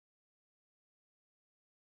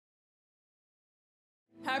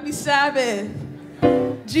Happy Sabbath.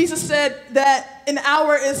 Jesus said that an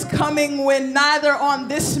hour is coming when neither on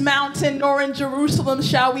this mountain nor in Jerusalem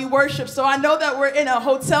shall we worship. So I know that we're in a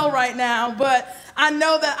hotel right now, but I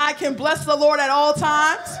know that I can bless the Lord at all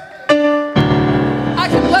times. I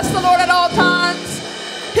can bless the Lord at all times.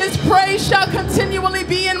 His praise shall continually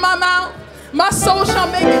be in my mouth. My soul shall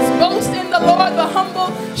make its boast in the Lord. The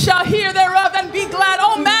humble shall hear thereof and be glad.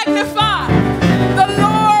 Oh, magnify the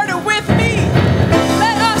Lord with me.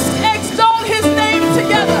 Let us exalt his name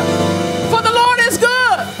together. For the Lord is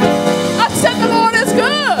good. I said the Lord is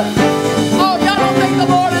good. Oh, y'all don't think the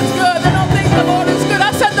Lord is good. They don't think the Lord is good.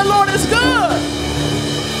 I said the Lord is good.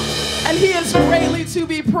 And he is greatly to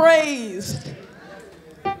be praised.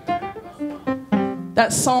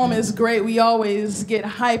 That psalm is great. We always get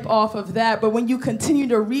hype off of that. But when you continue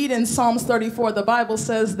to read in Psalms 34, the Bible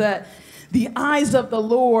says that the eyes of the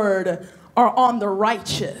Lord are on the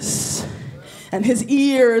righteous, and his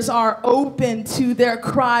ears are open to their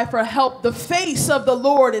cry for help. The face of the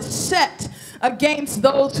Lord is set against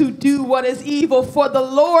those who do what is evil, for the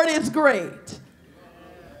Lord is great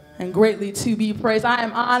and greatly to be praised. I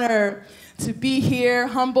am honored to be here,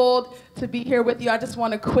 humbled to be here with you. I just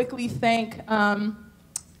want to quickly thank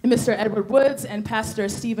Mr. Edward Woods and Pastor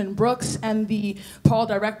Stephen Brooks and the Paul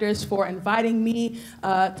directors for inviting me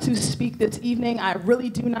to speak this evening. I really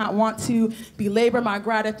do not want to belabor my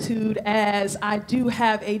gratitude, as I do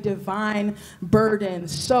have a divine burden.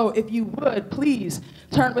 So if you would, please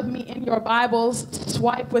turn with me in your Bibles,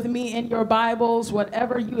 swipe with me in your Bibles,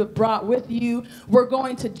 whatever you have brought with you. We're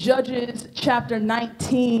going to Judges chapter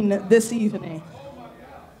 19 this evening.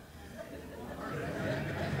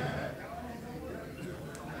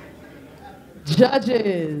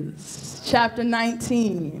 Judges chapter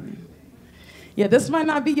 19. Yeah, this might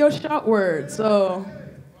not be your shout word, so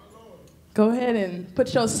go ahead and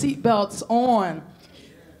put your seatbelts on.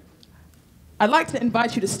 I'd like to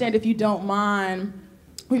invite you to stand if you don't mind.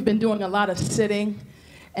 We've been doing a lot of sitting.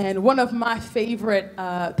 And one of my favorite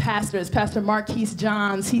pastors, Pastor Marquise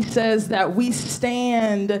Johns, he says that we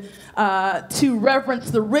stand to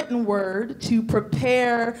reverence the written word, to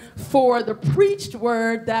prepare for the preached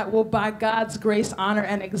word that will, by God's grace, honor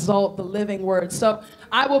and exalt the living word. So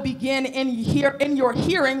I will begin in your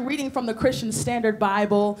hearing, reading from the Christian Standard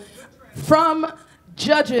Bible, from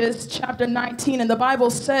Judges chapter 19. And the Bible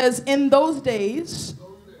says, in those days,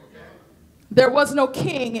 there was no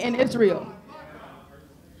king in Israel.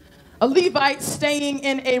 A Levite staying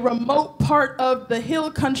in a remote part of the hill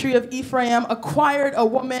country of Ephraim acquired a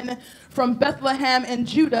woman from Bethlehem in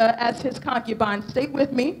Judah as his concubine. Stay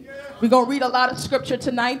with me. We're going to read a lot of scripture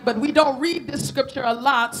tonight, but we don't read this scripture a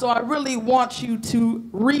lot, so I really want you to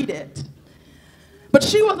read it. But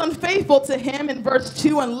she was unfaithful to him in verse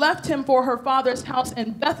 2 and left him for her father's house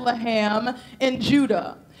in Bethlehem in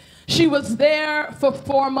Judah. She was there for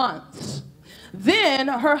 4 months. Then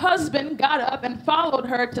her husband got up and followed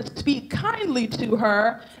her to speak kindly to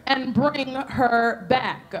her and bring her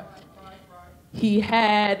back. He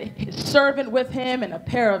had his servant with him and a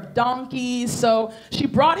pair of donkeys. So she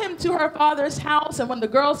brought him to her father's house, and when the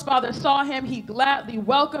girl's father saw him, he gladly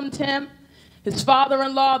welcomed him. His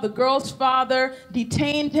father-in-law, the girl's father,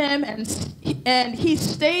 detained him, and he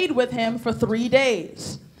stayed with him for 3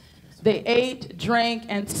 days. They ate, drank,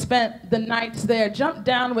 and spent the nights there. Jump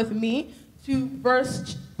down with me to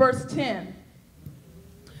verse 10.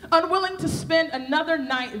 Unwilling to spend another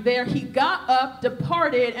night there, he got up,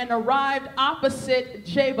 departed, and arrived opposite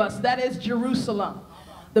Jebus, that is Jerusalem.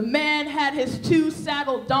 The man had his 2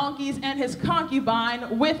 saddled donkeys and his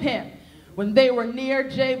concubine with him. When they were near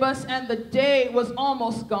Jebus and the day was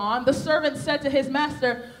almost gone, the servant said to his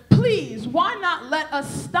master, "Please, why not let us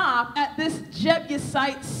stop at this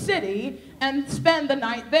Jebusite city and spend the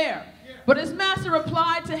night there?" But his master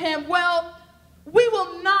replied to him, "Well, we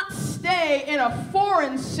will not stay in a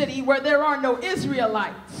foreign city where there are no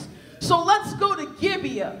Israelites. So let's go to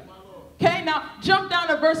Gibeah." Okay, now jump down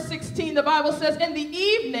to verse 16. The Bible says, in the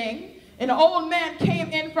evening, an old man came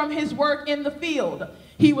in from his work in the field.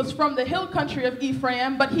 He was from the hill country of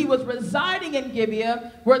Ephraim, but he was residing in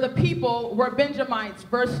Gibeah, where the people were Benjamites.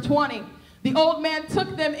 Verse 20. The old man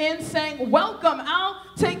took them in, saying, "Welcome, I'll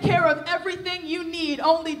take care of everything you need,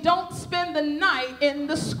 only don't spend the night in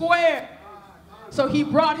the square." So he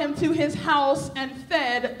brought him to his house and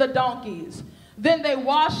fed the donkeys. Then they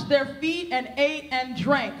washed their feet and ate and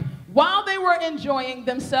drank. While they were enjoying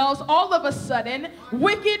themselves, all of a sudden,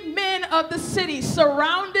 wicked men of the city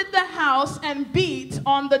surrounded the house and beat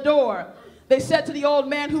on the door. They said to the old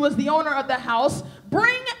man, who was the owner of the house,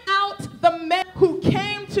 "Bring out the man who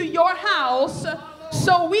came to your house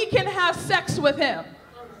so we can have sex with him."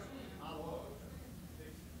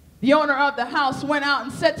 The owner of the house went out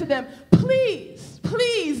and said to them, please,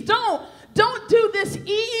 please don't do this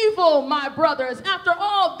evil, my brothers. After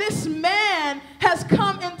all, this man has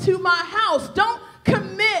come into my house. Don't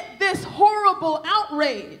commit this horrible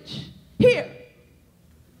outrage. Here,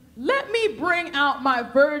 let me bring out my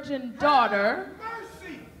virgin daughter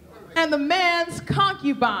and the man's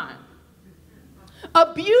concubine.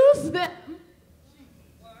 Abuse them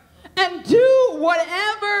and do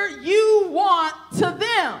whatever you want to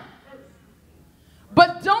them.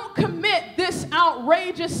 But don't commit this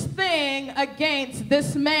outrageous thing against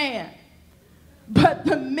this man. But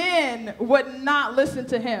the men would not listen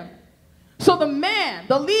to him. So the man,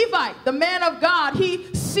 the Levite, the man of God,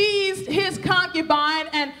 he seized his concubine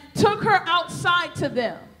and took her outside to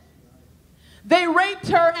them. They raped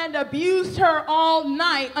her and abused her all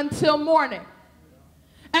night until morning.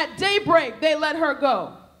 At daybreak, they let her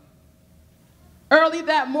go. Early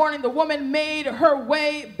that morning, the woman made her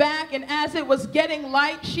way back, and as it was getting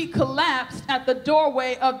light, she collapsed at the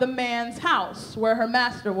doorway of the man's house where her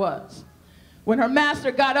master was. When her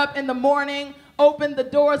master got up in the morning, opened the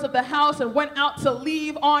doors of the house, and went out to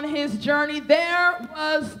leave on his journey, there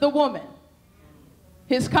was the woman,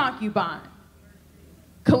 his concubine,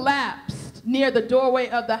 collapsed near the doorway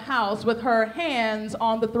of the house with her hands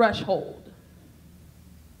on the threshold.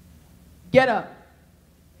 Get up,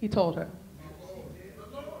 he told her.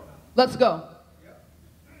 Let's go.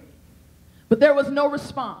 But there was no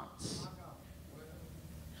response.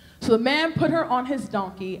 So the man put her on his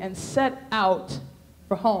donkey and set out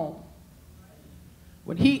for home.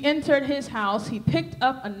 When he entered his house, he picked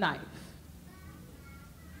up a knife,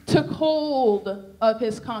 took hold of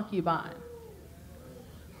his concubine,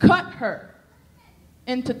 cut her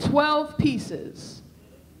into 12 pieces,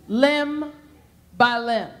 limb by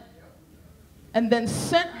limb, and then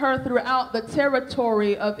sent her throughout the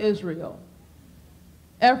territory of Israel.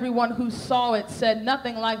 Everyone who saw it said,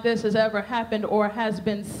 nothing like this has ever happened or has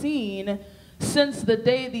been seen since the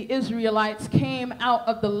day the Israelites came out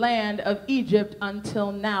of the land of Egypt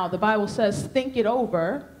until now. The Bible says, think it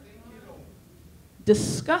over,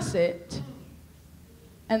 discuss it,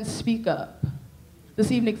 and speak up. This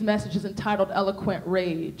evening's message is entitled Eloquent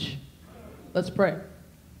Rage. Let's pray.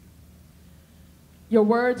 Your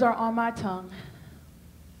words are on my tongue.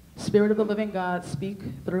 Spirit of the living God, speak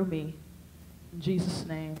through me. In Jesus'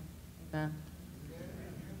 name, amen.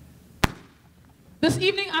 This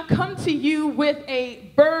evening, I come to you with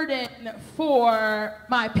a burden for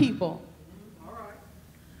my people.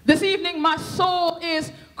 This evening, my soul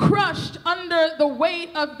is crushed under the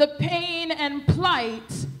weight of the pain and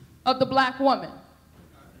plight of the black woman.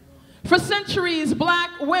 For centuries,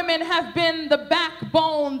 black women have been the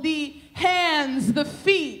backbone, the hands, the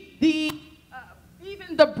feet,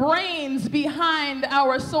 even the brains behind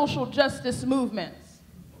our social justice movements.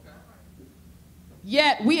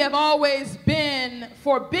 Yet we have always been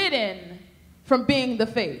forbidden from being the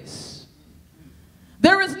face.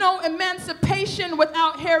 There is no emancipation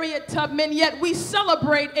without Harriet Tubman, yet we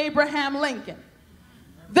celebrate Abraham Lincoln.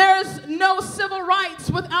 There's no civil rights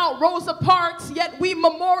without Rosa Parks, yet we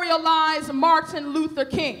memorialize Martin Luther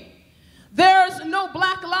King. There's no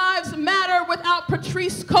Black Lives Matter without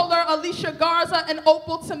Patrisse Cullors, Alicia Garza, and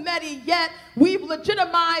Opal Tometi, yet we've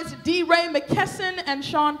legitimized D. Ray McKesson and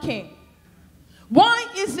Shaun King. Why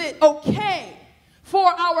is it okay for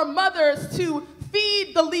our mothers to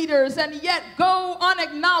feed the leaders and yet go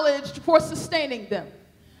unacknowledged for sustaining them?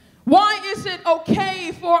 Why is it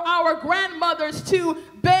okay for our grandmothers to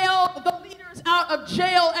bail the leaders out of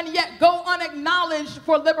jail and yet go unacknowledged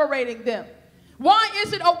for liberating them? Why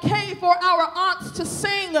is it okay for our aunts to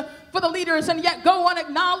sing for the leaders and yet go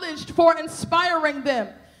unacknowledged for inspiring them?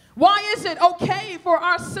 Why is it okay for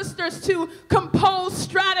our sisters to compose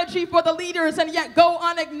strategy for the leaders and yet go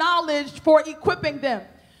unacknowledged for equipping them?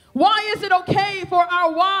 Why is it okay for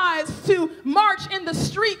our wives to march in the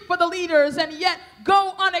street for the leaders and yet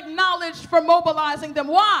go unacknowledged for mobilizing them?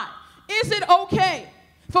 Why is it okay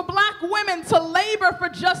for black women to labor for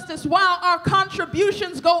justice while our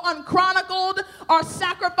contributions go unchronicled, our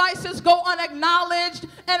sacrifices go unacknowledged,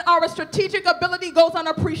 and our strategic ability goes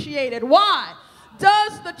unappreciated? Why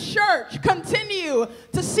does the church continue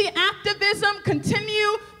to see activism,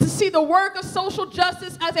 continue to see the work of social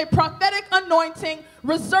justice as a prophetic anointing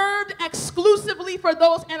reserved exclusively for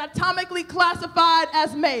those anatomically classified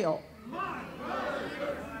as male?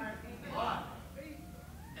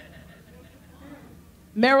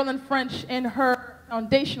 Marilyn French, in her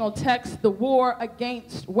foundational text, The War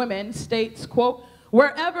Against Women, states, quote,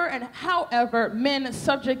 wherever and however men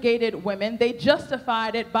subjugated women, they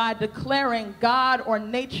justified it by declaring God or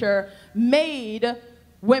nature made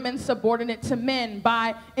women subordinate to men,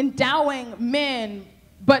 by endowing men,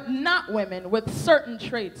 but not women, with certain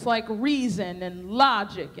traits like reason and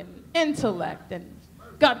logic and intellect, and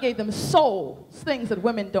God gave them souls, things that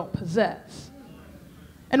women don't possess.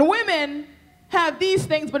 And women have these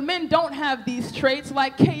things, but men don't have these traits,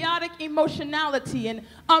 like chaotic emotionality and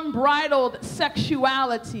unbridled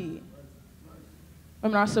sexuality.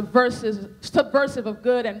 Women are subversive of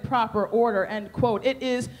good and proper order, end quote. It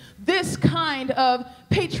is this kind of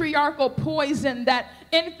patriarchal poison that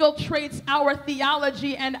infiltrates our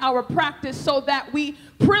theology and our practice, so that we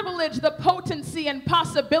privilege the potency and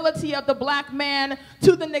possibility of the black man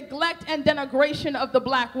to the neglect and denigration of the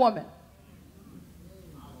black woman.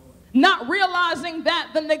 Not realizing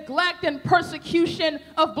that the neglect and persecution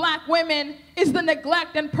of black women is the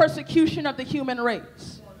neglect and persecution of the human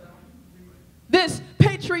race. This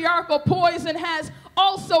patriarchal poison has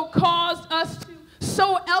also caused us to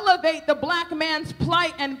so elevate the black man's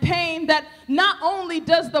plight and pain that not only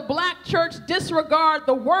does the black church disregard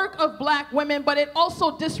the work of black women, but it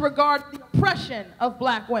also disregards the oppression of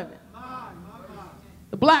black women.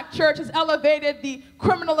 The black church has elevated the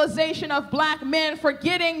criminalization of black men,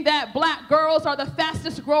 forgetting that black girls are the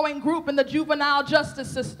fastest growing group in the juvenile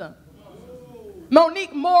justice system.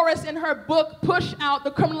 Monique Morris, in her book, Push Out,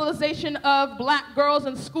 the Criminalization of Black Girls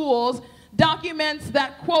in Schools, documents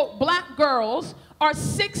that, quote, black girls are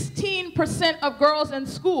 16% of girls in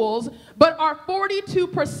schools, but are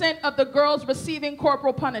 42% of the girls receiving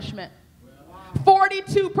corporal punishment.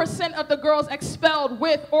 42% of the girls expelled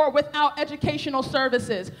with or without educational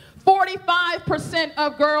services. 45%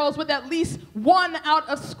 of girls with at least one out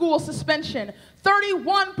of school suspension.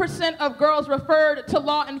 31% of girls referred to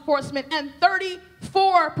law enforcement, and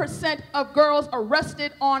 34% of girls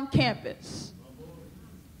arrested on campus.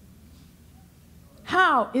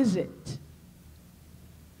 How is it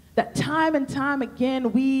that time and time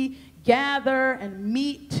again we gather and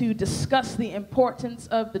meet to discuss the importance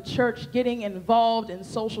of the church getting involved in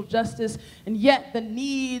social justice, and yet the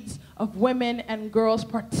needs of women and girls,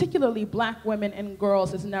 particularly black women and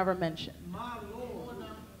girls, is never mentioned? My Lord.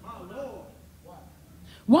 My Lord.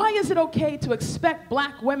 Why is it okay to expect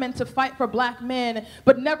black women to fight for black men,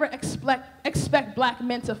 but never expect black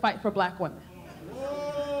men to fight for black women?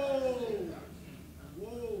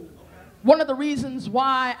 One of the reasons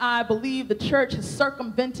why I believe the church has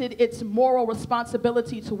circumvented its moral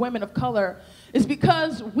responsibility to women of color is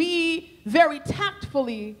because we very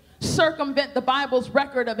tactfully circumvent the Bible's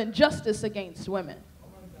record of injustice against women.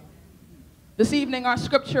 This evening, our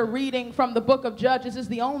scripture reading from the book of Judges is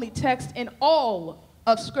the only text in all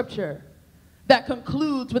of Scripture that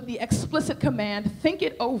concludes with the explicit command, think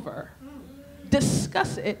it over,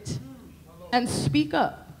 discuss it, and speak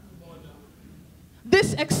up.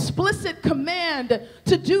 This explicit command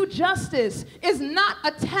to do justice is not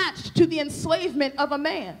attached to the enslavement of a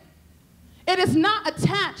man. It is not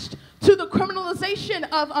attached to the criminalization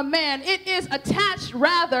of a man. It is attached,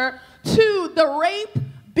 rather, to the rape,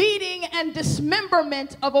 beating, and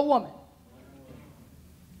dismemberment of a woman.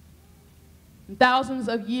 Thousands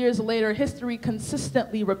of years later, history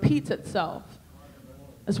consistently repeats itself,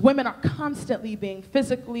 as women are constantly being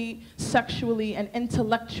physically, sexually, and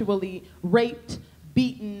intellectually raped,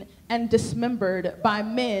 beaten, and dismembered by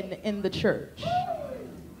men in the church.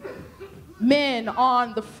 Men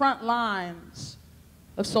on the front lines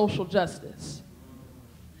of social justice.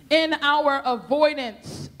 In our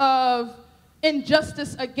avoidance of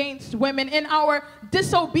injustice against women, in our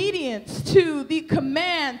disobedience to the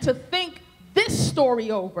command to think this story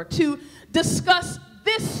over, to discuss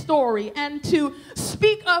this story, and to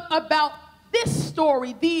speak up about this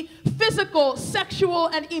story, the physical, sexual,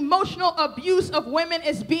 and emotional abuse of women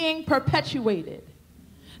is being perpetuated.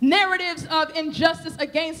 Narratives of injustice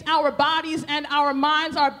against our bodies and our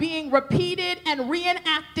minds are being repeated and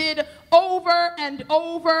reenacted over and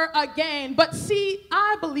over again. But see,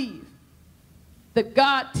 I believe that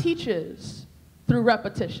God teaches through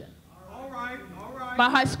repetition. All right. My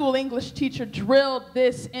high school English teacher drilled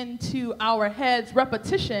this into our heads.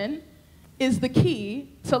 Repetition is the key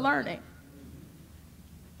to learning.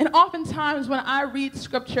 And oftentimes when I read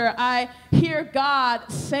scripture, I hear God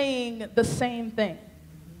saying the same thing.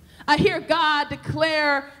 I hear God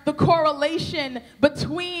declare the correlation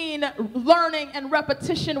between learning and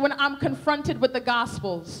repetition when I'm confronted with the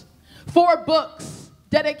Gospels. 4 books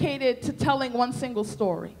dedicated to telling one single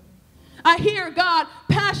story. I hear God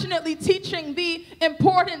passionately teaching the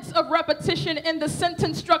importance of repetition in the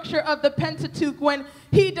sentence structure of the Pentateuch when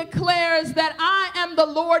he declares that I am the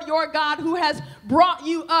Lord your God who has brought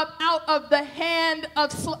you up out of the hand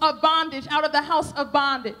of bondage, out of the house of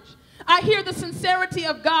bondage. I hear the sincerity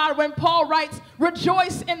of God when Paul writes,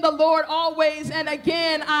 rejoice in the Lord always, and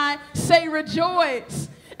again I say rejoice.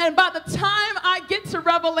 And by the time I get to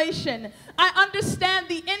Revelation, I understand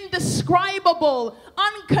the indescribable,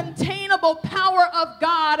 uncontainable power of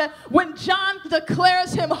God when John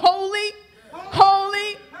declares him holy,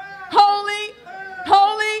 holy, holy,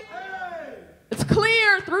 holy. It's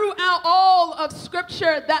clear throughout all of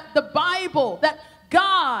Scripture that the Bible, that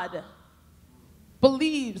God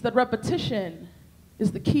believes that repetition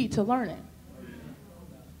is the key to learning.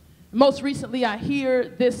 Most recently, I hear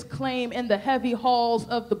this claim in the heavy halls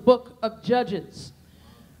of the book of Judges.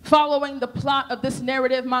 Following the plot of this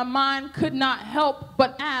narrative, my mind could not help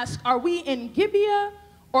but ask, are we in Gibeah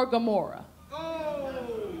or Gomorrah?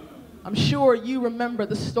 I'm sure you remember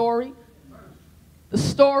the story. The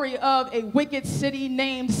story of a wicked city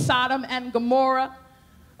named Sodom and Gomorrah.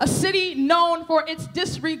 A city known for its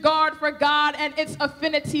disregard for God and its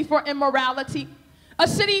affinity for immorality. A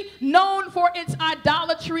city known for its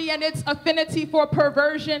idolatry and its affinity for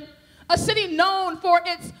perversion. A city known for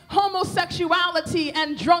its homosexuality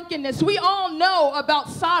and drunkenness. We all know about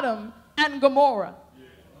Sodom and Gomorrah.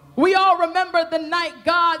 We all remember the night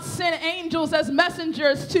God sent angels as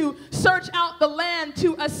messengers to search out the land,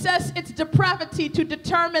 to assess its depravity, to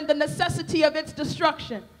determine the necessity of its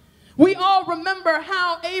destruction. We all remember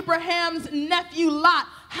how Abraham's nephew Lot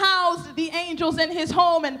housed the angels in his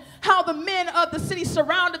home and how the men of the city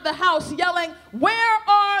surrounded the house yelling, where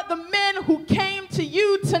are the men who came to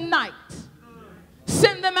you tonight?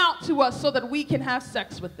 Send them out to us so that we can have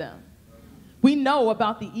sex with them. We know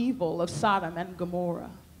about the evil of Sodom and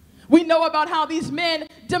Gomorrah. We know about how these men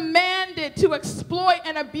demanded to exploit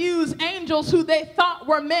and abuse angels who they thought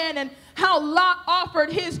were men, and how Lot offered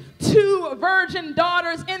his 2 virgin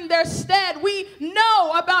daughters in their stead. We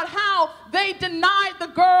know about how they denied the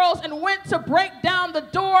girls and went to break down the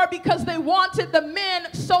door because they wanted the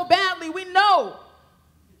men so badly. We know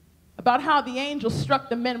about how the angels struck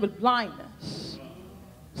the men with blindness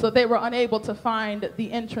so they were unable to find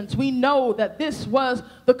the entrance. We know that this was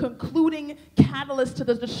the concluding catalyst to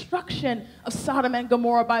the destruction of Sodom and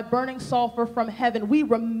Gomorrah by burning sulfur from heaven. We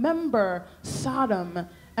remember Sodom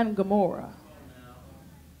and Gomorrah.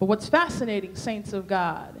 But what's fascinating, saints of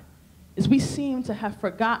God, is we seem to have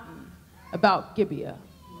forgotten about Gibeah.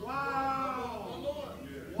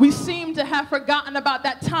 We seem to have forgotten about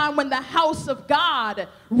that time when the house of God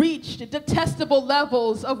reached detestable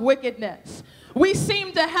levels of wickedness. We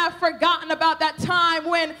seem to have forgotten about that time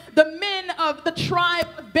when the men of the tribe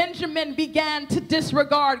of Benjamin began to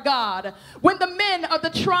disregard God. When the men of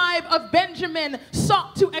the tribe of Benjamin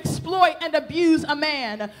sought to exploit and abuse a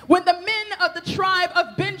man. When the men of the tribe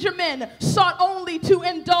of Benjamin sought only to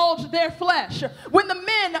indulge their flesh. When the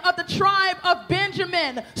men of the tribe of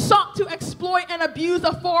Benjamin sought to exploit and abuse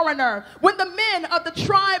a foreigner. When the men of the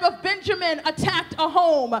tribe of Benjamin attacked a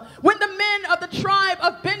home. When the men of the tribe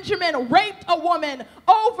of Benjamin raped a woman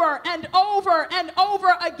over and over and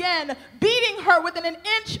over again, beating her within an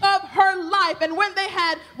inch of her life. And when they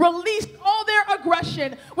had released all their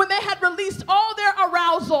aggression, when they had released all their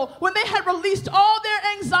arousal, when they had released all their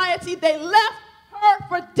anxiety, they left her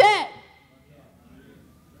for dead.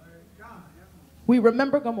 We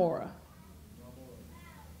remember Gomorrah,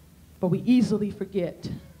 but we easily forget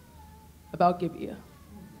about Gibeah.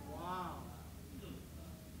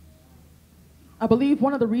 I believe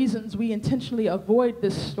one of the reasons we intentionally avoid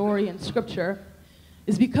this story in Scripture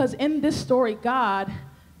is because in this story, God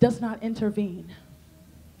does not intervene.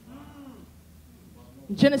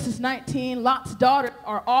 In Genesis 19, Lot's daughters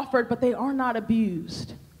are offered, but they are not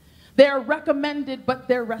abused. They are recommended, but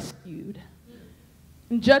they're rescued.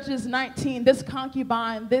 In Judges 19, this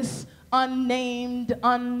concubine, this unnamed,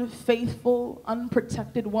 unfaithful,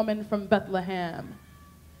 unprotected woman from Bethlehem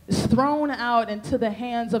is thrown out into the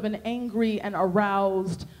hands of an angry and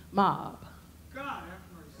aroused mob.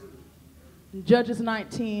 In Judges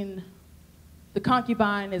 19, the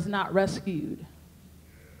concubine is not rescued.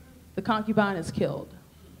 The concubine is killed.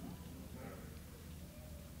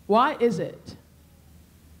 Why is it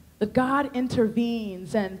that God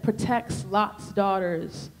intervenes and protects Lot's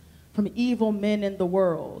daughters from evil men in the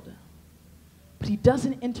world, but he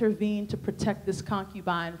doesn't intervene to protect this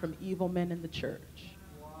concubine from evil men in the church?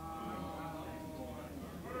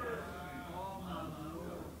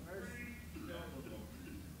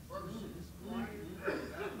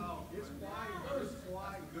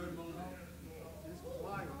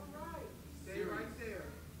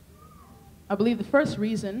 I believe the first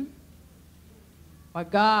reason why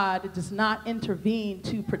God does not intervene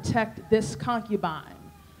to protect this concubine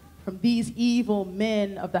from these evil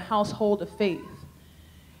men of the household of faith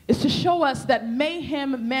is to show us that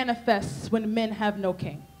mayhem manifests when men have no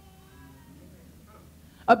king.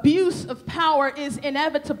 Abuse of power is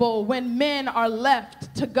inevitable when men are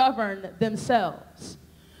left to govern themselves.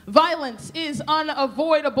 Violence is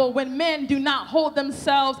unavoidable when men do not hold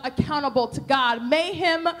themselves accountable to God.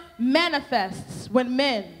 Mayhem manifests when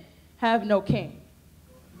men have no king.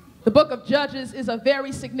 The book of Judges is a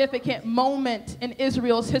very significant moment in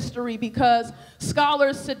Israel's history because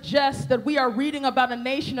scholars suggest that we are reading about a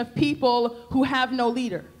nation of people who have no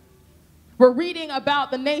leader. We're reading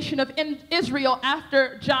about the nation of Israel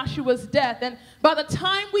after Joshua's death. And by the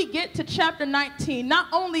time we get to chapter 19, not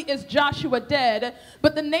only is Joshua dead,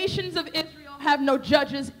 but the nations of Israel have no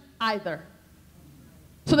judges either.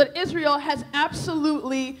 So that Israel has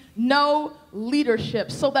absolutely no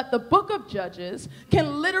leadership. So that the book of Judges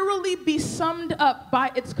can literally be summed up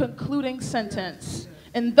by its concluding sentence.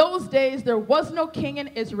 In those days, there was no king in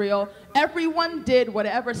Israel. Everyone did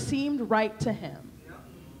whatever seemed right to him.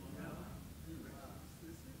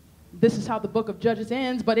 This is how the book of Judges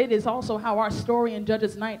ends, but it is also how our story in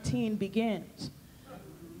Judges 19 begins.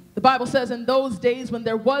 The Bible says, in those days when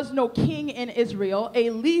there was no king in Israel, a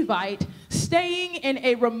Levite staying in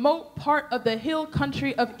a remote part of the hill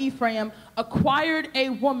country of Ephraim acquired a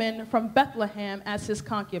woman from Bethlehem as his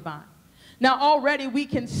concubine. Now already we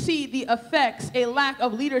can see the effects a lack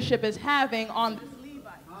of leadership is having on this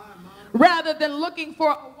Levite. Rather than looking for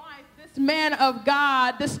a this man of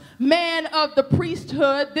God, this man of the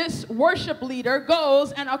priesthood, this worship leader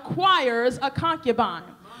goes and acquires a concubine.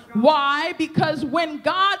 Why? Because when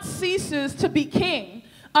God ceases to be king,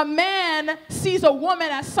 a man sees a woman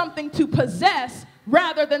as something to possess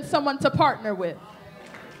rather than someone to partner with.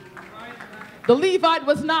 The Levite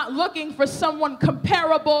was not looking for someone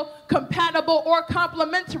comparable, compatible, or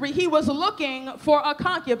complementary. He was looking for a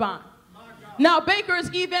concubine. Now,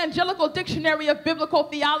 Baker's Evangelical Dictionary of Biblical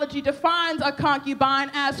Theology defines a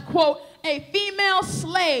concubine as, quote, a female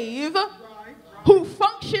slave who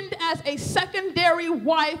functioned as a secondary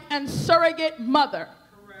wife and surrogate mother.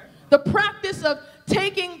 The practice of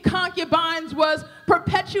taking concubines was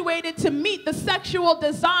perpetuated to meet the sexual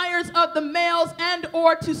desires of the males and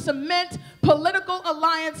or to cement political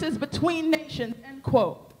alliances between nations, end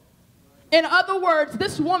quote. In other words,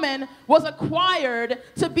 this woman was acquired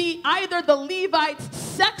to be either the Levite's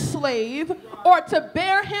sex slave or to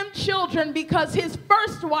bear him children because his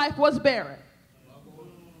first wife was barren.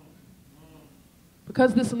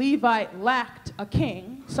 Because this Levite lacked a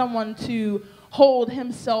king, someone to hold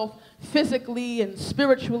himself physically and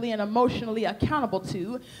spiritually and emotionally accountable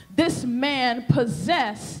to, this man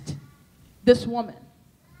possessed this woman.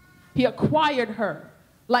 He acquired her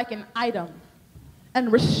like an item and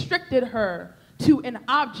restricted her to an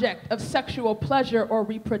object of sexual pleasure or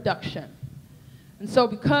reproduction. And so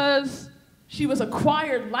because she was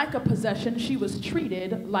acquired like a possession, she was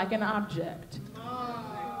treated like an object.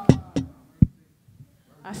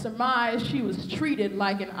 I surmise she was treated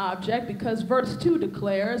like an object because verse 2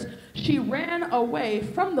 declares, she ran away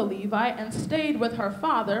from the Levite and stayed with her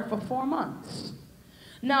father for 4 months.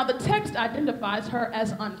 Now the text identifies her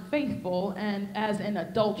as unfaithful and as an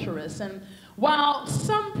adulteress. And while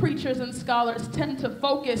some preachers and scholars tend to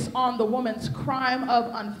focus on the woman's crime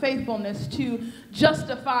of unfaithfulness to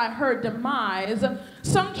justify her demise,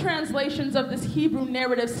 some translations of this Hebrew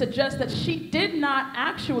narrative suggest that she did not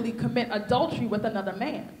actually commit adultery with another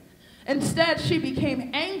man. Instead, she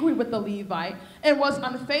became angry with the Levite and was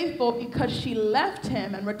unfaithful because she left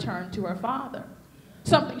him and returned to her father,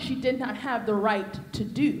 something she did not have the right to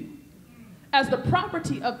do. As the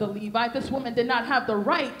property of the Levite, this woman did not have the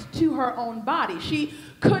right to her own body. She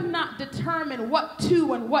could not determine what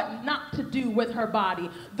to and what not to do with her body.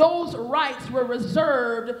 Those rights were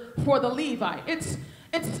reserved for the Levite. It's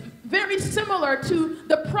very similar to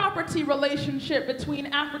the property relationship between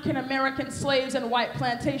African American slaves and white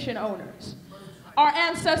plantation owners. Our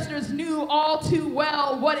ancestors knew all too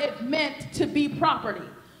well what it meant to be property,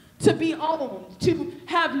 to be owned, to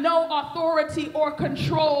have no authority or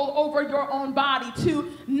control over your own body,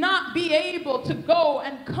 to not be able to go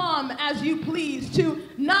and come as you please, to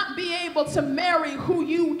not be able to marry who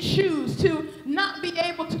you choose, to not be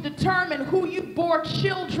able to determine who you bore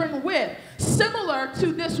children with. Similar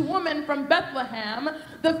to this woman from Bethlehem,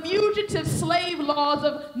 the fugitive slave laws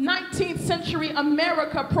of 19th century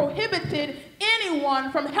America prohibited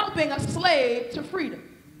anyone from helping a slave to freedom.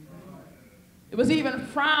 It was even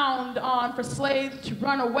frowned on for slaves to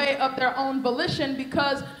run away of their own volition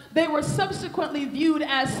because they were subsequently viewed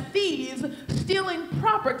as thieves stealing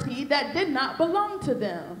property that did not belong to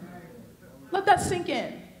them. Let that sink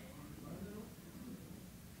in.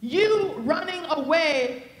 You running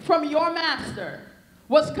away from your master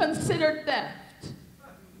was considered theft.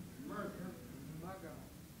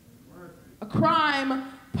 A crime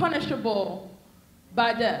punishable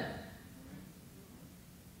by death.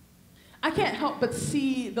 I can't help but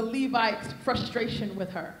see the Levite's frustration with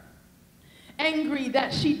her. Angry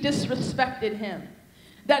that she disrespected him,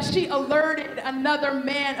 that she alerted another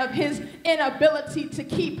man of his inability to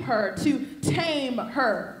keep her, to tame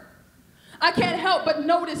her. I can't help but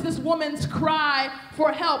notice this woman's cry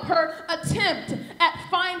for help, her attempt at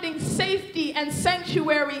finding safety and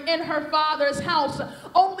sanctuary in her father's house,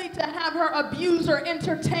 only to have her abuser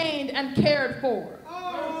entertained and cared for.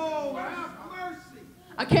 Oh, have mercy.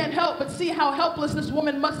 I can't help but see how helpless this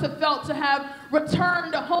woman must have felt to have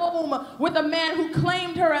returned home with a man who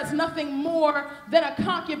claimed her as nothing more than a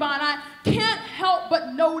concubine. I can't help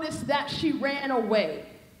but notice that she ran away.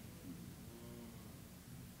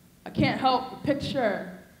 I can't help but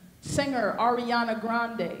picture singer Ariana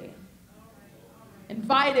Grande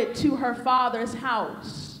invited to her father's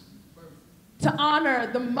house to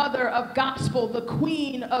honor the mother of gospel, the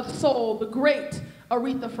queen of soul, the great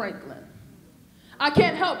Aretha Franklin. I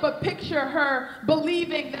can't help but picture her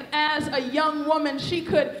believing that as a young woman she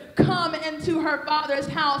could come into her father's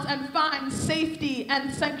house and find safety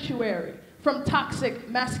and sanctuary from toxic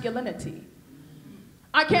masculinity.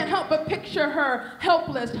 I can't help but picture her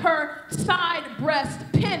helpless, her side breast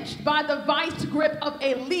pinched by the vice grip of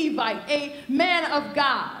a Levite, a man of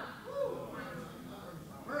God.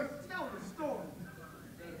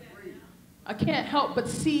 I can't help but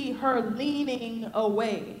see her leaning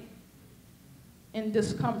away in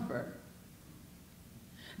discomfort.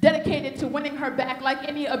 Dedicated to winning her back like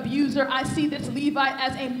any abuser, I see this Levite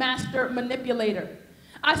as a master manipulator.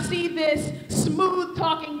 I see this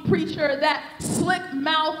smooth-talking preacher, that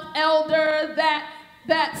slick-mouthed elder,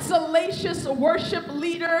 that salacious worship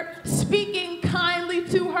leader, speaking kindly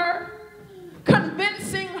to her,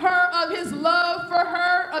 convincing her of his love for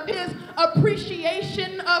her, of his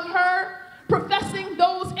appreciation of her, professing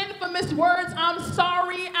those infamous words, "I'm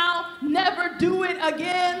sorry, I'll never do it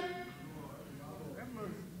again."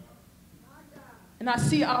 And I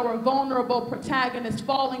see our vulnerable protagonist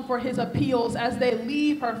falling for his appeals as they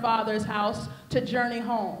leave her father's house to journey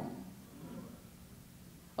home.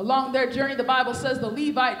 Along their journey, the Bible says the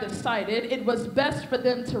Levite decided it was best for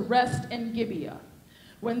them to rest in Gibeah.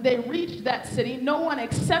 When they reached that city, no one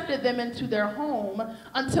accepted them into their home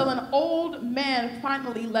until an old man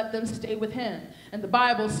finally let them stay with him. And the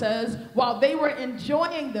Bible says, while they were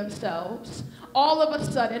enjoying themselves, all of a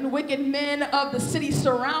sudden, wicked men of the city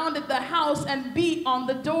surrounded the house and beat on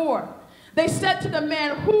the door. They said to the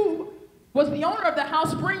man who was the owner of the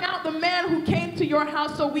house, "Bring out the man who came to your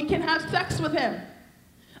house so we can have sex with him."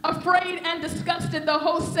 Afraid and disgusted, the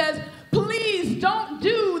host says, "Please don't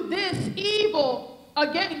do this evil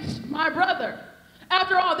against my brother.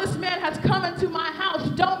 After all, this man has come into my house.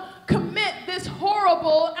 Don't commit this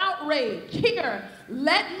horrible outrage. Here,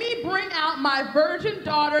 let me bring out my virgin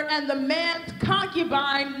daughter and the man's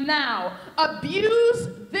concubine now. Abuse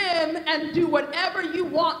them and do whatever you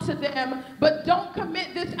want to them, but don't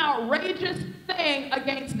commit this outrageous thing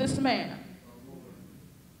against this man."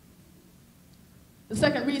 The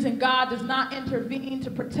second reason God does not intervene to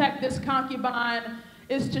protect this concubine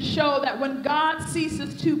is to show that when God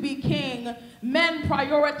ceases to be king, men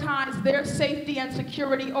prioritize their safety and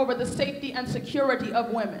security over the safety and security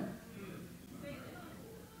of women.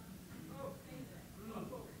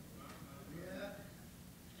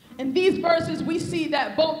 In these verses, we see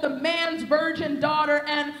that both the man's virgin daughter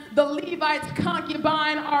and the Levite's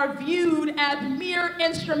concubine are viewed as mere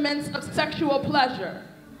instruments of sexual pleasure.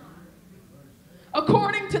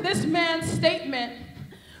 According to this man's statement,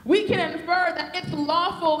 we can infer that it's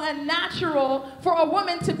lawful and natural for a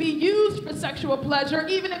woman to be used for sexual pleasure,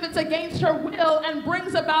 even if it's against her will and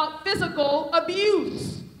brings about physical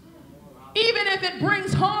abuse, even if it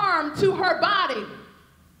brings harm to her body.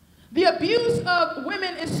 The abuse of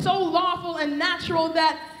women is so lawful and natural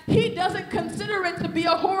that he doesn't consider it to be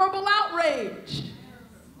a horrible outrage.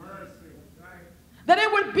 That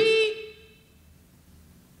it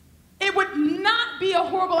would not be a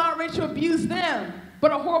horrible outrage to abuse them,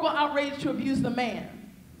 but a horrible outrage to abuse the man.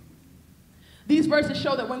 These verses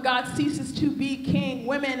show that when God ceases to be king,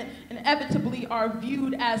 women inevitably are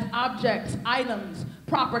viewed as objects, items,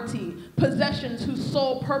 property, possessions whose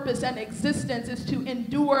sole purpose and existence is to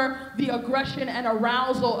endure the aggression and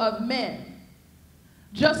arousal of men.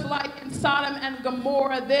 Just like in Sodom and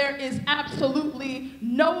Gomorrah, there is absolutely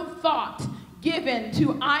no thought given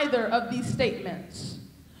to either of these statements.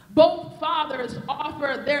 Both fathers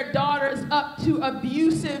offer their daughters up to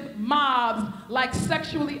abusive mobs, like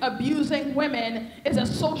sexually abusing women is a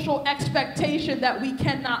social expectation that we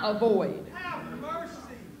cannot avoid. Have mercy.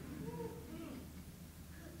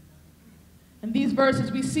 In these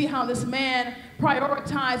verses, we see how this man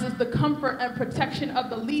prioritizes the comfort and protection of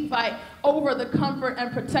the Levite over the comfort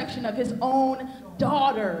and protection of his own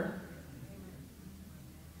daughter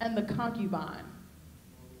and the concubine.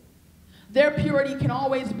 Their purity can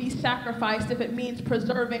always be sacrificed if it means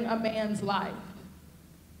preserving a man's life.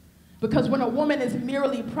 Because when a woman is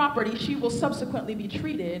merely property, she will subsequently be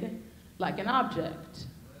treated like an object.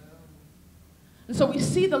 And so we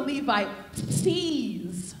see the Levite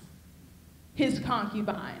seize his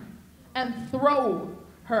concubine and throw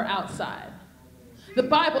her outside. The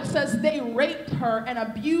Bible says they raped her and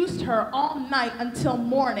abused her all night until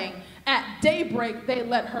morning. At daybreak, they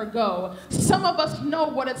let her go. Some of us know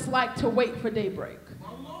what it's like to wait for daybreak.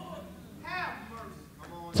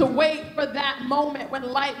 To wait for that moment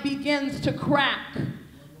when light begins to crack.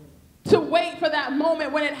 To wait for that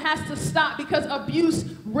moment when it has to stop, because abuse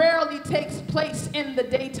rarely takes place in the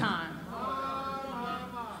daytime.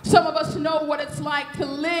 Some of us know what it's like to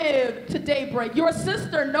live to daybreak. Your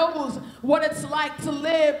sister knows what it's like to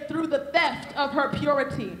live through the theft of her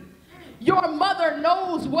purity. Your mother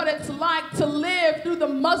knows what it's like to live through the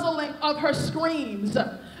muzzling of her screams.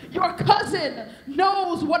 Your cousin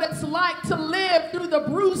knows what it's like to live through the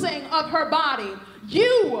bruising of her body.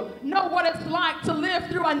 You know what it's like to live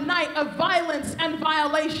through a night of violence and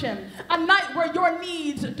violation. A night where your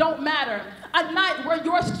needs don't matter. A night where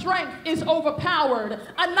your strength is overpowered.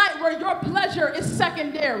 A night where your pleasure is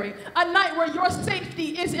secondary. A night where your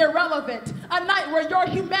safety is irrelevant. A night where your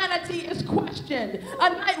humanity is questioned. A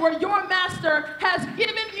night where your master has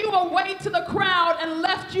given you away to the crowd and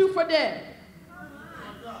left you for dead.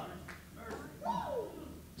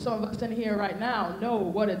 Some of us in here right now know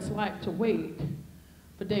what it's like to wait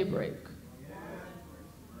for daybreak.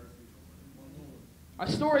 Our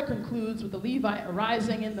story concludes with the Levite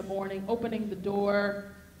arising in the morning, opening the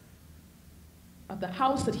door of the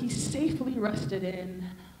house that he safely rested in,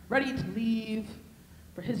 ready to leave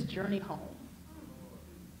for his journey home.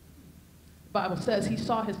 The Bible says he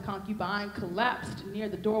saw his concubine collapsed near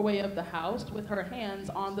the doorway of the house with her hands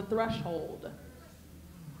on the threshold.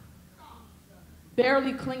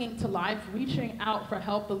 Barely clinging to life, reaching out for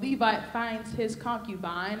help, the Levite finds his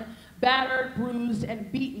concubine battered, bruised,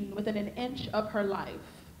 and beaten within an inch of her life.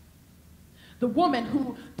 The woman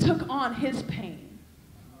who took on his pain.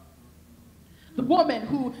 The woman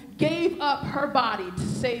who gave up her body to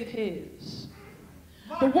save his.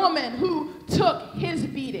 The woman who took his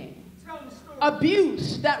beating.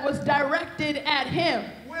 Abuse that was directed at him.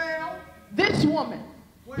 This woman,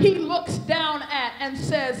 he looks down at and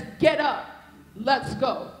says, "Get up. Let's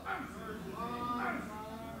go."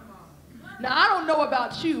 Now, I don't know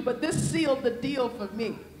about you, but this sealed the deal for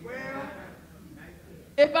me.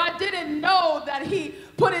 If I didn't know that he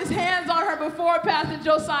put his hands on her before Pastor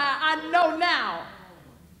Josiah, I know now.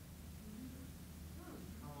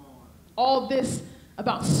 All this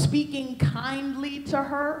about speaking kindly to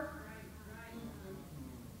her,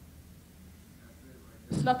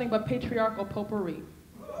 it's nothing but patriarchal potpourri.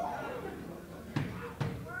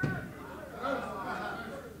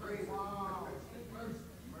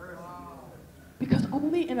 Because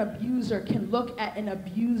only an abuser can look at an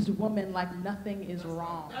abused woman like nothing is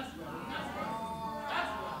wrong.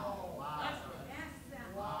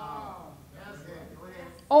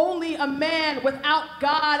 Only a man without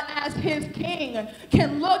God as his king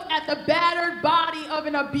can look at the battered body of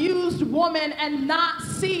an abused woman and not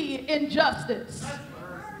see injustice.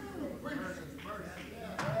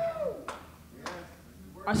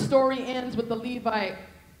 Our story ends with the Levite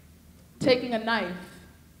taking a knife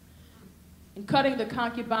and cutting the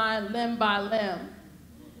concubine limb by limb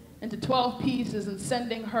into 12 pieces and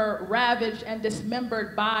sending her ravaged and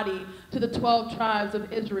dismembered body to the 12 tribes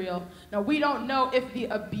of Israel. Now, we don't know if the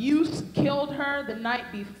abuse killed her the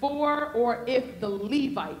night before or if the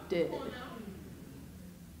Levite did.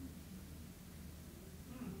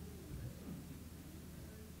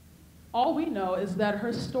 All we know is that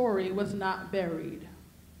her story was not buried.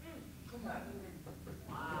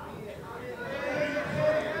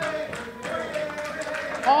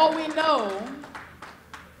 All we know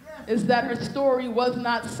is that her story was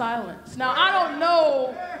not silenced. Now, I don't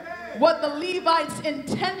know what the Levite's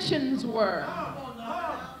intentions were,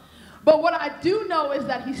 but what I do know is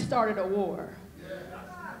that he started a war.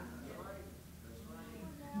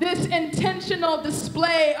 This intentional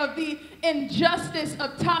display of the injustice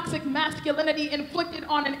of toxic masculinity inflicted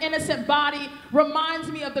on an innocent body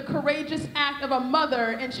reminds me of the courageous act of a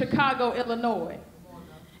mother in Chicago, Illinois.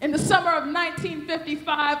 In the summer of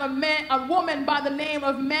 1955, a woman by the name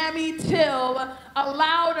of Mammy Till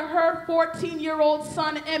allowed her 14-year-old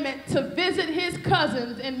son Emmett to visit his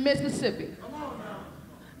cousins in Mississippi.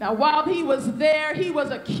 Now, while he was there, he was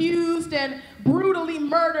accused and brutally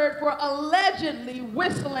murdered for allegedly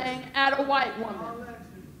whistling at a white woman.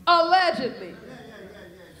 Allegedly.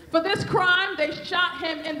 For this crime, they shot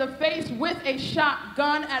him in the face with a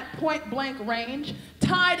shotgun at point-blank range,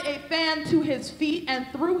 tied a fan to his feet, and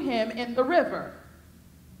threw him in the river.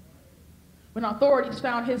 When authorities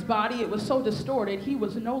found his body, it was so distorted, he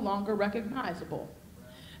was no longer recognizable.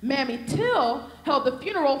 Mammy Till held the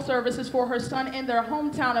funeral services for her son in their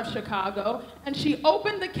hometown of Chicago, and she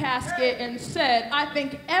opened the casket and said, "I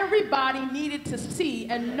think everybody needed to see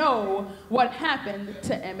and know what happened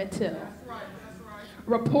to Emmett Till."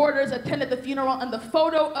 Reporters attended the funeral, and the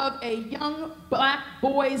photo of a young black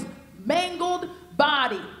boy's mangled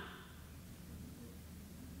body,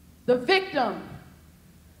 the victim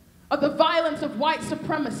of the violence of white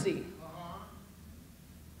supremacy,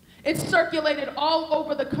 it circulated all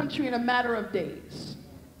over the country in a matter of days.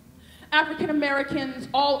 African Americans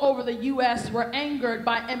all over the U.S. were angered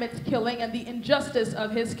by Emmett's killing and the injustice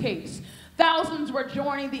of his case. Thousands were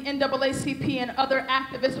joining the NAACP and other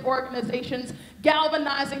activist organizations,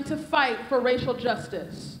 galvanizing to fight for racial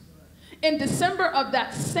justice. In December of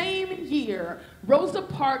that same year, Rosa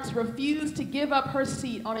Parks refused to give up her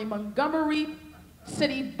seat on a Montgomery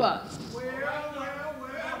City bus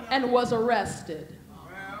and was arrested.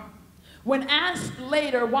 When asked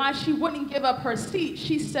later why she wouldn't give up her seat,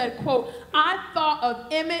 she said, quote, "I thought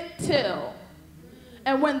of Emmett Till,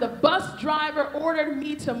 and when the bus driver ordered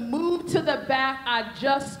me to move to the back, I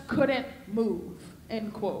just couldn't move,"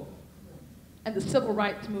 end quote. And the civil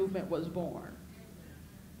rights movement was born.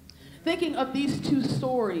 Thinking of these two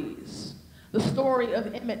stories, the story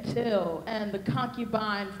of Emmett Till and the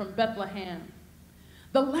concubine from Bethlehem,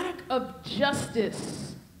 the lack of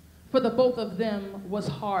justice for the both of them was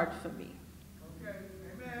hard for me. Okay,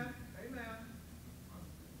 amen, amen.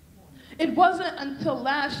 It wasn't until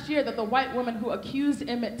last year that the white woman who accused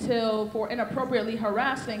Emmett Till for inappropriately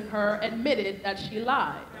harassing her admitted that she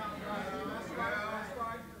lied.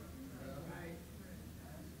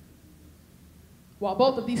 While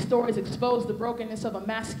both of these stories expose the brokenness of a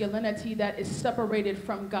masculinity that is separated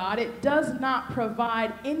from God, it does not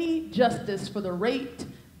provide any justice for the raped,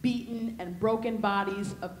 beaten, and broken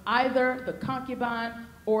bodies of either the concubine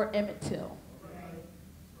or Emmett Till.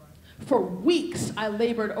 For weeks, I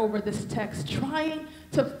labored over this text, trying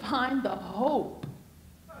to find the hope.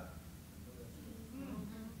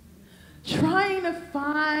 Trying to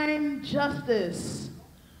find justice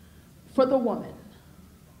for the woman.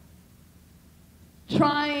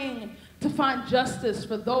 Trying to find justice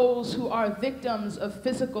for those who are victims of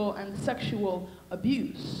physical and sexual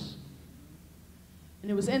abuse. And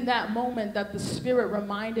it was in that moment that the Spirit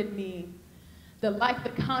reminded me that, like the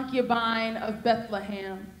concubine of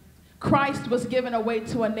Bethlehem, Christ was given away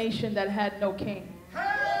to a nation that had no king.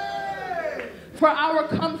 Hey! For our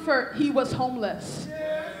comfort, he was homeless.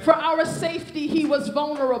 For our safety, he was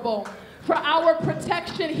vulnerable. For our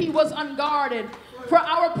protection, he was unguarded. For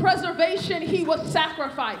our preservation, he was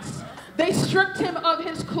sacrificed. They stripped him of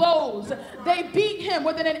his clothes. They beat him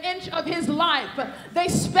within an inch of his life. They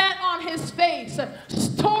spat on his face,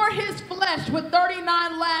 tore his flesh with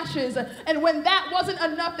 39 lashes. And when that wasn't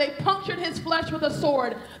enough, they punctured his flesh with a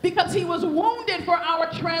sword, because he was wounded for our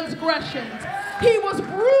transgressions. He was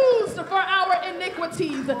bruised for our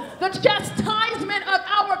iniquities. The chastisement of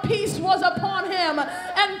our peace was upon him,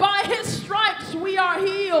 and by his stripes we are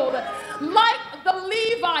healed. Like the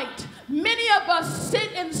Levite, many of us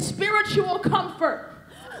sit in spiritual comfort.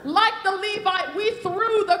 Like the Levite, we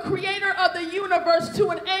threw the creator of the universe to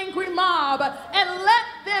an angry mob and let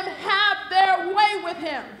them have their way with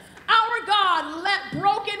him. Our God let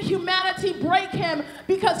broken humanity break him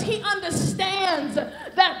because he understands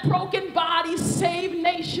that broken bodies save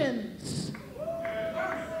nations.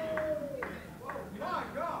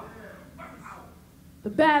 The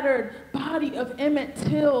battered body of Emmett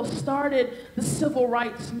Till started the civil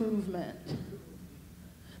rights movement.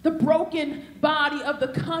 The broken body of the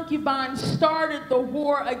concubine started the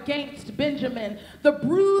war against Benjamin. The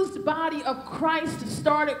bruised body of Christ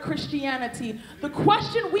started Christianity. The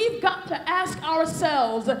question we've got to ask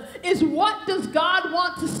ourselves is, what does God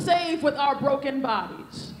want to save with our broken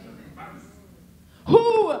bodies?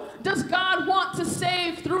 Who does God want to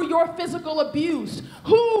save through your physical abuse?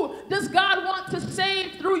 Who does God want to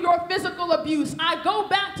save through your physical abuse? I go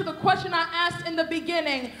back to the question I asked in the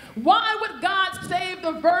beginning. Why would God save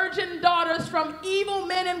the virgin daughters from evil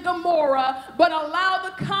men in Gomorrah, but allow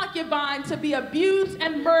the concubine to be abused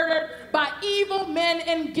and murdered by evil men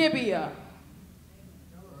in Gibeah?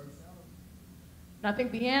 And I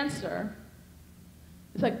think the answer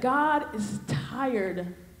is that God is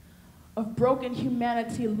tired of broken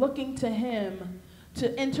humanity looking to him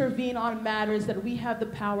to intervene on matters that we have the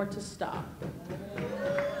power to stop.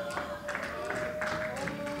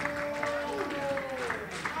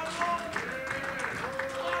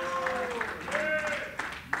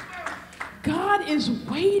 God is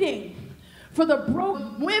waiting for the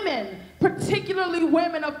broken women, particularly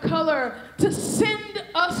women of color, to send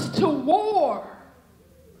us to war.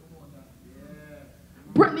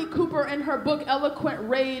 Brittany Cooper, in her book Eloquent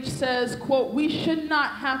Rage, says, quote, "We should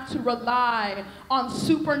not have to rely on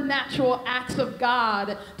supernatural acts of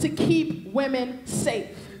God to keep women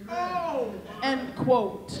safe." End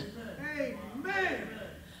quote. Amen.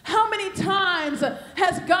 How many times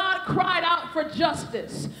has God cried out for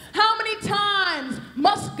justice? How many times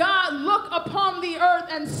must God look upon the earth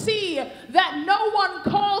and see that no one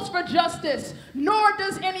calls for justice, nor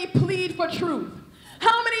does any plead for truth?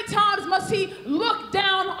 How many times must he look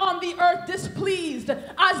down on the earth displeased?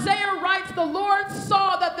 Isaiah writes, "The Lord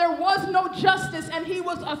saw that there was no justice, and he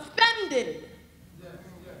was offended."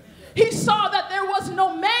 He saw that there was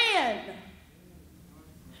no man.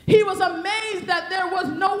 He was amazed that there was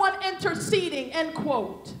no one interceding, end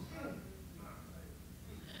quote.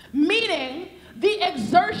 Meaning, the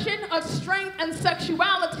exertion of strength and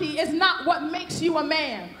sexuality is not what makes you a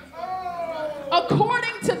man.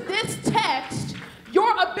 According to this text, your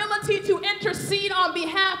ability to intercede on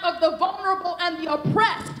behalf of the vulnerable and the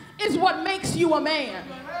oppressed is what makes you a man.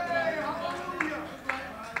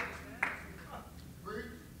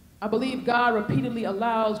 I believe God repeatedly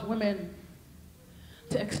allows women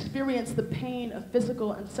to experience the pain of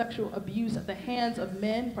physical and sexual abuse at the hands of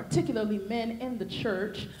men, particularly men in the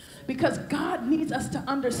church, because God needs us to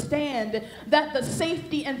understand that the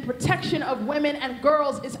safety and protection of women and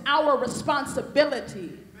girls is our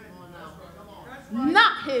responsibility,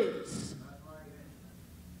 not his.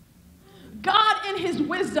 God, in his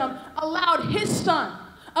wisdom, allowed his son,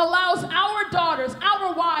 allows our daughters,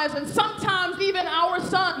 our wives, and sometimes even our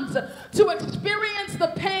sons to experience the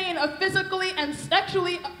pain of physically and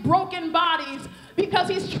sexually broken bodies because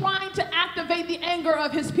he's trying to activate the anger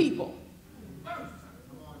of his people.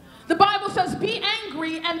 The Bible says, "Be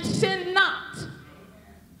angry and sin not."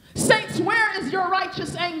 Saints, where is your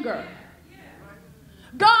righteous anger?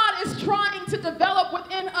 God is trying to develop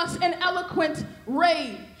within us an eloquent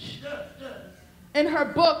rage. In her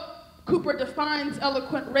book, Cooper defines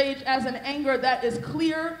eloquent rage as an anger that is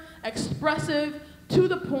clear, expressive, to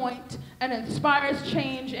the point, and inspires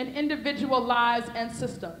change in individual lives and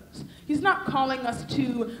systems. He's not calling us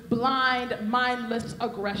to blind, mindless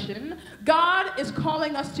aggression. God is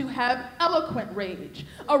calling us to have eloquent rage,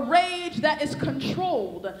 a rage that is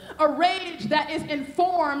controlled, a rage that is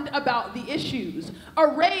informed about the issues, a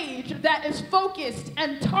rage that is focused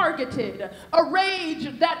and targeted, a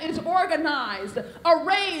rage that is organized, a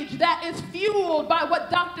rage that is fueled by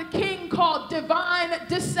what Dr. King called divine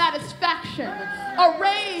dissatisfaction, a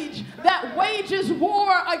rage that wages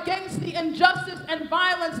war against the injustice and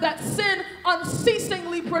violence that sin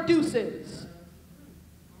unceasingly produces.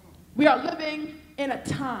 We are living in a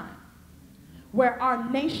time where our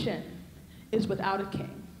nation is without a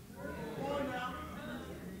king.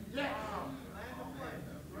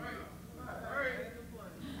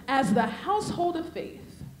 As the household of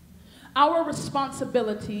faith, our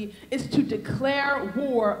responsibility is to declare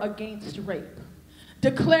war against rape.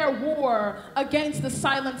 Declare war against the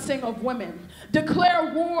silencing of women.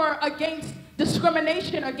 Declare war against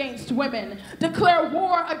discrimination against women. Declare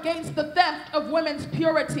war against the theft of women's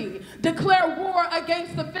purity. Declare war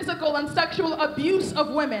against the physical and sexual abuse of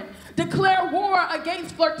women. Declare war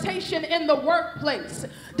against flirtation in the workplace.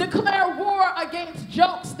 Declare war against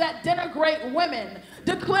jokes that denigrate women.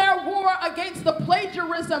 Declare war against the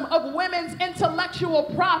plagiarism of women's intellectual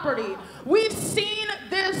property. We've seen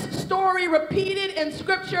this story repeated in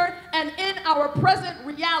Scripture and in our present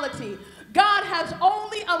reality. God has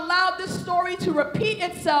only allowed this story to repeat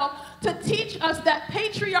itself to teach us that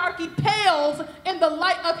patriarchy pales in the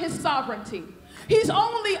light of his sovereignty. He's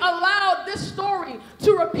only allowed this story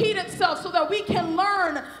to repeat itself so that we can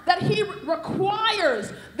learn that he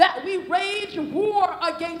requires that we wage war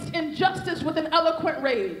against injustice with an eloquent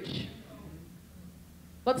rage.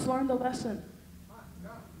 Let's learn the lesson.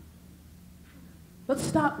 Let's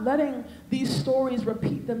stop letting these stories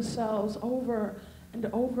repeat themselves over and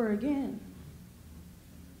over again.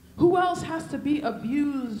 Who else has to be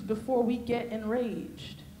abused before we get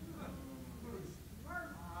enraged?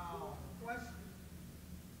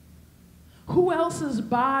 Who else's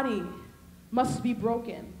body must be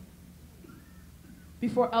broken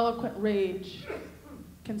before eloquent rage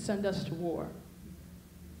can send us to war?